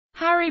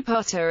Harry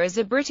Potter is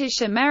a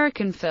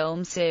British-American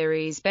film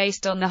series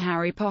based on the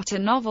Harry Potter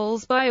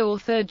novels by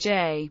author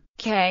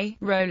J.K.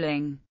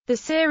 Rowling. The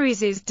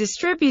series is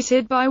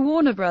distributed by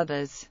Warner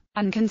Bros.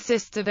 And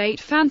consists of 8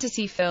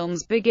 fantasy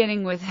films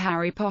beginning with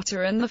Harry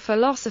Potter and the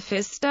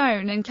Philosopher's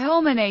Stone and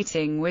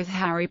culminating with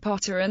Harry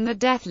Potter and the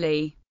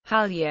Deathly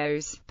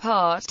Hallows,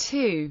 Part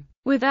 2.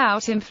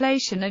 Without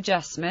inflation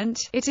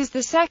adjustment, it is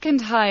the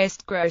second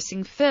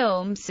highest-grossing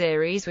film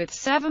series with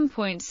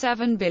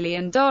 $7.7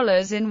 billion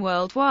in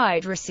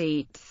worldwide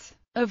receipts,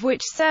 of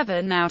which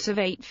 7 out of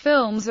 8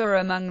 films are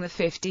among the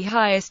 50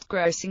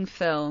 highest-grossing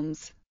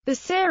films. The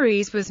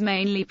series was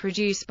mainly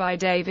produced by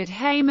David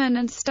Heyman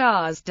and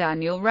stars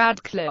Daniel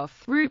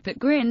Radcliffe, Rupert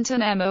Grint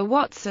and Emma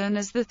Watson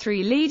as the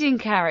 3 leading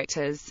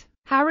characters: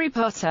 Harry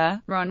Potter,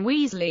 Ron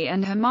Weasley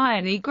and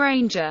Hermione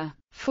Granger.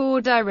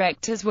 4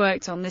 directors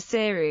worked on the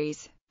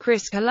series: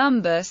 Chris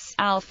Columbus,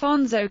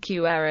 Alfonso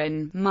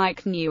Cuarón,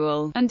 Mike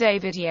Newell, and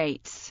David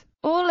Yates.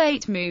 All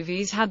 8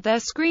 movies had their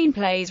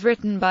screenplays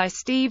written by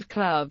Steve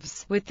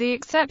Kloves, with the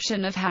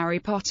exception of Harry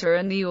Potter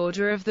and the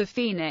Order of the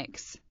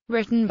Phoenix,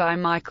 written by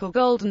Michael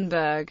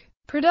Goldenberg.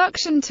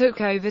 Production took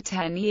over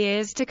 10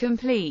 years to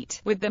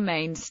complete, with the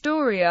main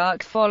story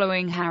arc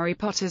following Harry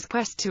Potter's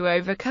quest to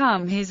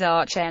overcome his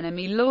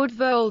arch-enemy Lord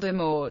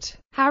Voldemort.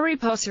 Harry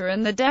Potter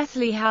and the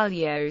Deathly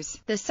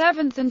Hallows, the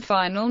 7th and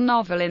final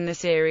novel in the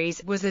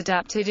series, was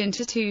adapted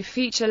into 2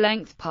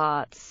 feature-length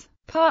parts.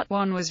 Part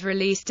 1 was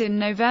released in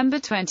November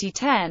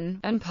 2010,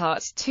 and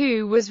Part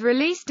 2 was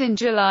released in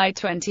July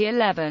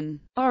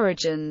 2011.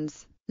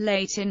 Origins.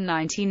 Late in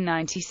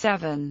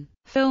 1997,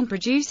 film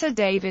producer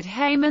David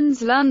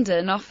Heyman's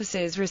London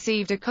offices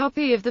received a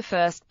copy of the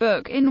first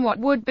book in what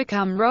would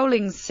become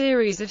Rowling's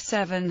series of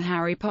 7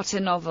 Harry Potter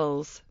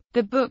novels.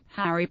 The book,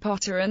 Harry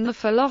Potter and the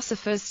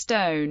Philosopher's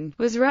Stone,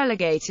 was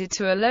relegated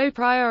to a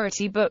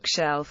low-priority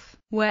bookshelf,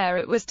 where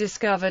it was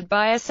discovered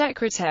by a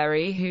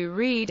secretary who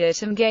read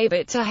it and gave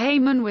it to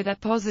Heyman with a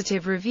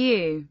positive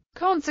review.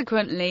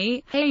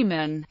 Consequently,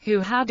 Heyman,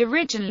 who had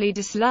originally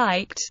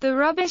disliked the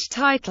rubbish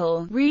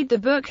title, read the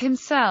book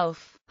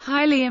himself.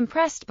 Highly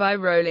impressed by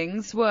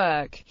Rowling's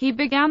work, he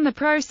began the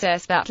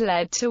process that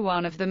led to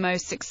one of the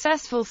most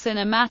successful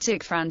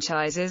cinematic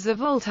franchises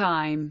of all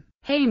time.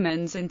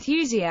 Heyman's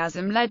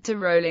enthusiasm led to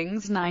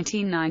Rowling's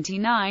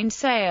 1999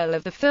 sale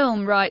of the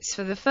film rights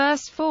for the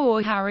first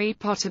 4 Harry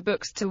Potter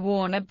books to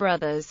Warner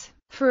Bros.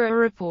 for a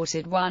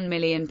reported £1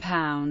 million.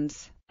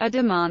 A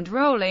demand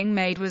Rowling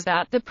made was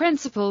that the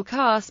principal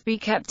cast be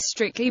kept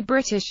strictly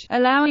British,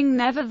 allowing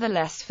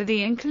nevertheless for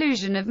the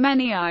inclusion of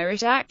many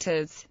Irish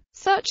actors,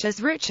 such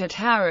as Richard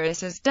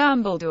Harris as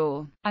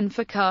Dumbledore, and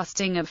for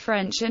casting of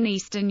French and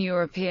Eastern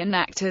European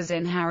actors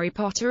in Harry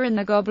Potter and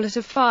the Goblet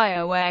of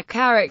Fire where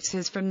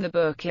characters from the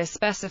book are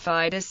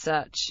specified as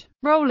such.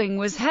 Rowling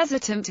was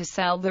hesitant to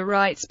sell the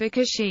rights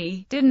because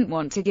she didn't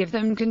want to give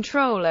them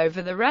control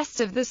over the rest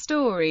of the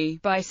story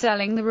by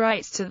selling the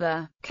rights to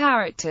the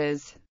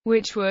characters,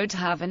 which would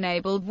have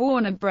enabled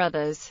Warner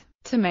Bros.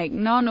 To make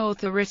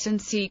non-author-written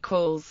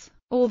sequels.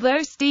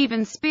 Although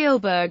Steven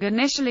Spielberg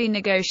initially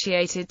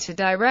negotiated to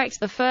direct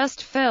the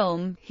first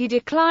film, he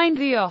declined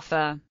the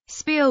offer.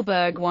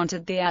 Spielberg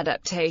wanted the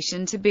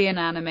adaptation to be an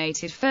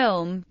animated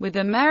film, with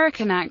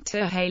American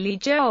actor Haley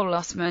Joel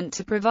Osment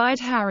to provide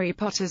Harry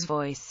Potter's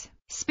voice.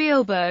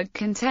 Spielberg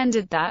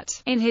contended that,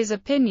 in his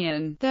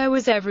opinion, there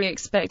was every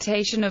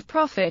expectation of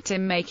profit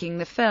in making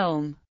the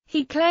film.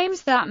 He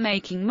claims that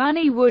making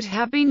money would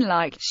have been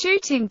like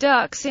shooting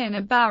ducks in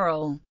a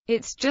barrel.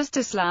 It's just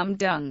a slam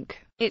dunk.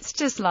 It's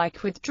just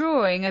like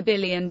withdrawing $1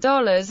 billion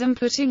and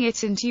putting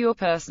it into your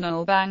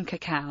personal bank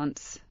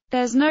accounts.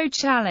 There's no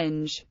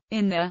challenge.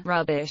 In the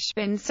rubbish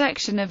bin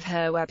section of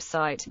her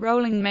website,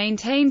 Rowling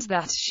maintains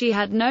that she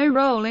had no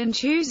role in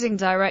choosing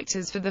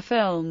directors for the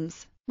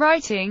films,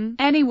 writing,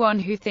 "Anyone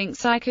who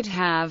thinks I could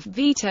have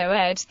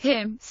vetoed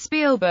him,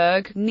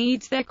 Spielberg,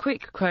 needs their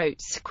quick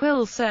quotes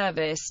quill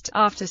serviced."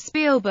 After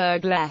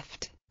Spielberg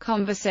left,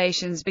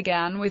 conversations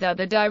began with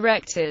other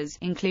directors,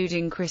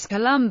 including Chris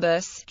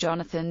Columbus,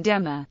 Jonathan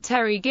Demme,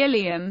 Terry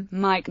Gilliam,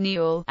 Mike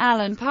Newell,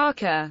 Alan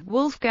Parker,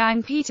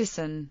 Wolfgang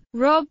Peterson,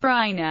 Rob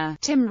Reiner,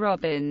 Tim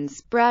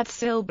Robbins, Brad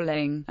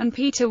Silberling, and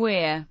Peter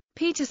Weir.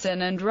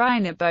 Peterson and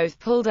Reiner both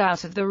pulled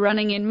out of the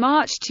running in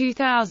March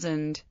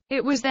 2000.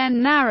 It was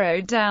then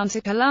narrowed down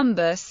to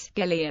Columbus,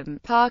 Gilliam,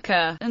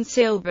 Parker, and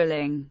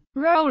Silberling.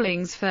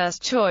 Rowling's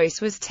first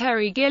choice was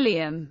Terry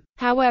Gilliam.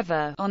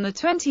 However, on the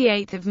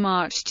 28th of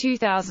March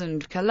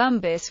 2000,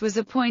 Columbus was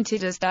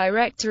appointed as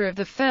director of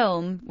the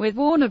film, with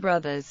Warner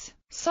Bros.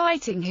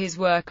 Citing his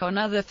work on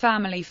other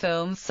family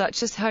films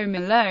such as Home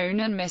Alone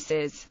and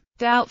Mrs.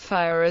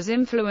 Doubtfire as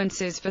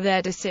influences for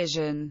their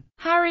decision.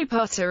 Harry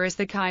Potter is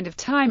the kind of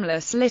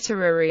timeless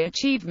literary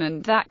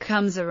achievement that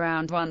comes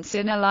around once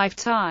in a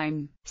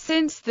lifetime.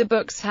 Since the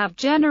books have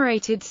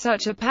generated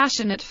such a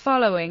passionate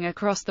following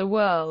across the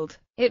world,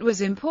 it was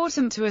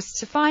important to us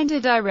to find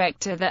a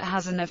director that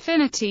has an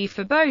affinity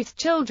for both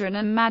children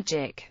and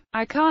magic.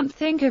 I can't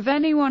think of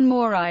anyone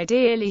more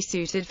ideally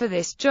suited for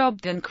this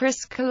job than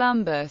Chris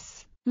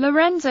Columbus.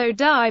 Lorenzo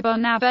di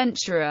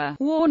Bonaventura,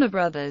 Warner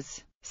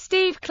Brothers.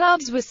 Steve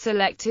Kloves was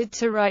selected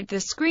to write the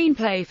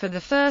screenplay for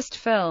the first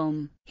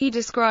film. He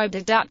described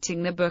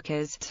adapting the book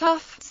as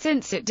tough,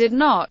 since it did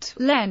not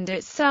lend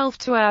itself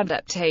to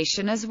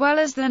adaptation as well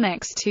as the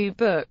next two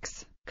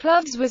books.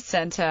 Kloves was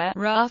sent a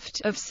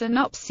raft of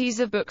synopses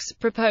of books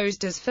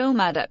proposed as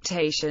film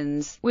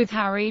adaptations, with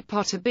Harry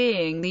Potter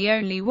being the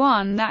only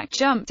one that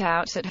jumped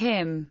out at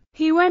him.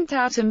 He went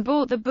out and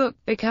bought the book,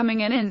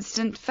 becoming an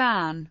instant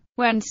fan.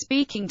 When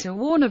speaking to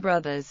Warner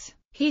Brothers,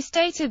 he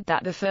stated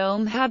that the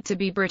film had to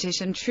be British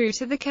and true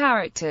to the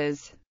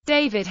characters.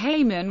 David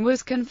Heyman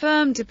was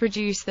confirmed to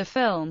produce the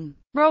film.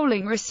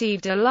 Rowling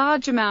received a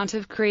large amount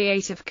of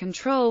creative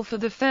control for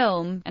the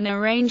film, an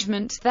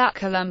arrangement that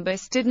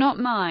Columbus did not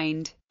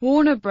mind.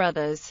 Warner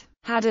Brothers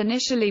had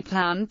initially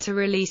planned to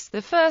release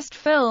the first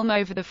film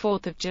over the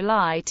 4th of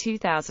July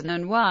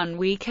 2001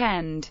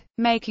 weekend,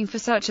 making for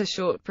such a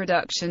short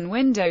production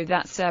window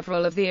that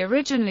several of the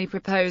originally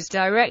proposed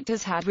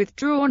directors had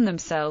withdrawn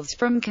themselves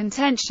from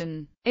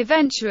contention.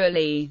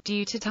 Eventually,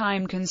 due to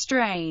time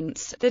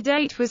constraints, the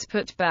date was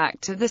put back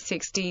to the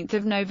 16th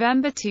of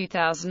November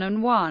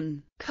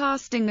 2001.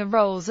 Casting the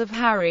roles of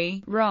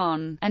Harry,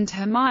 Ron, and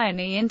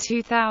Hermione in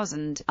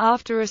 2000,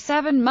 after a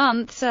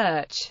 7-month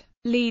search,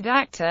 lead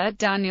actor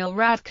Daniel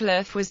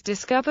Radcliffe was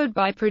discovered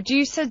by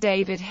producer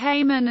David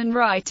Heyman and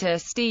writer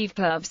Steve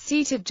Kloves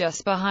seated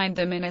just behind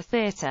them in a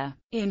theater.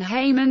 In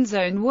Heyman's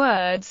own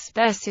words,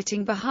 "There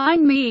sitting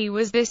behind me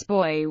was this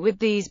boy with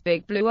these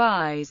big blue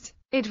eyes.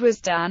 It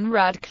was Dan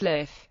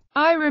Radcliffe.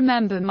 I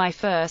remember my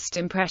first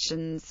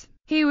impressions.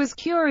 He was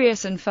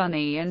curious and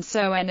funny and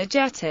so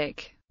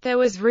energetic. There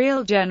was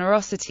real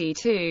generosity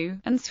too,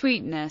 and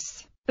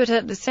sweetness. But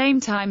at the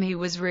same time he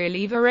was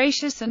really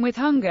voracious and with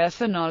hunger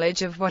for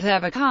knowledge of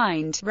whatever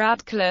kind."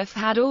 Radcliffe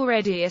had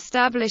already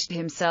established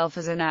himself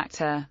as an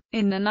actor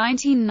in the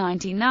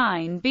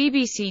 1999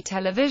 BBC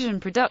television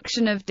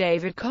production of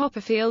David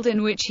Copperfield,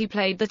 in which he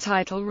played the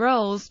title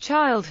role's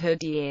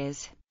childhood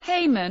years.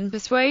 Heyman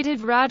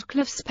persuaded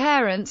Radcliffe's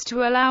parents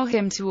to allow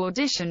him to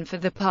audition for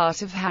the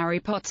part of Harry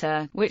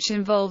Potter, which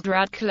involved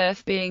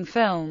Radcliffe being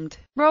filmed.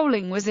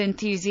 Rowling was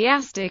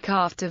enthusiastic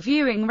after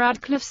viewing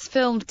Radcliffe's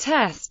filmed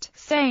test,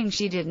 saying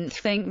she didn't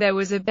think there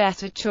was a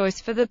better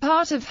choice for the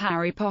part of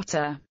Harry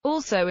Potter.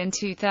 Also in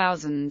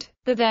 2000,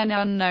 the then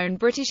unknown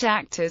British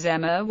actors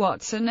Emma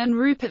Watson and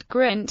Rupert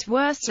Grint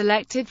were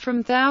selected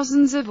from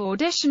thousands of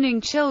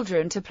auditioning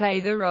children to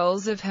play the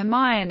roles of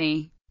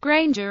Hermione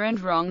Granger and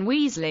Ron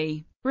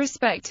Weasley,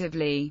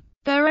 respectively.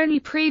 Their only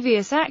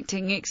previous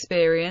acting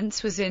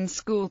experience was in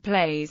school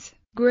plays.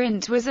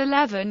 Grint was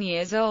 11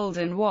 years old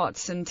and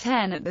Watson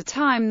 10 at the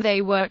time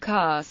they were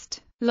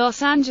cast.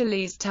 Los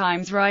Angeles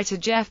Times writer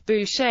Jeff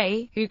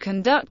Boucher, who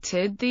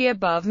conducted the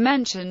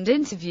above-mentioned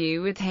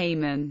interview with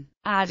Heyman,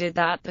 added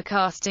that the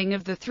casting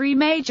of the three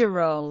major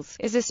roles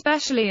is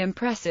especially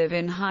impressive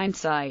in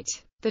hindsight.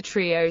 The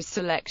trio's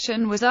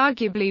selection was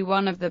arguably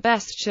one of the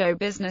best show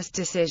business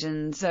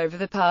decisions over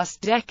the past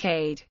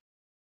decade.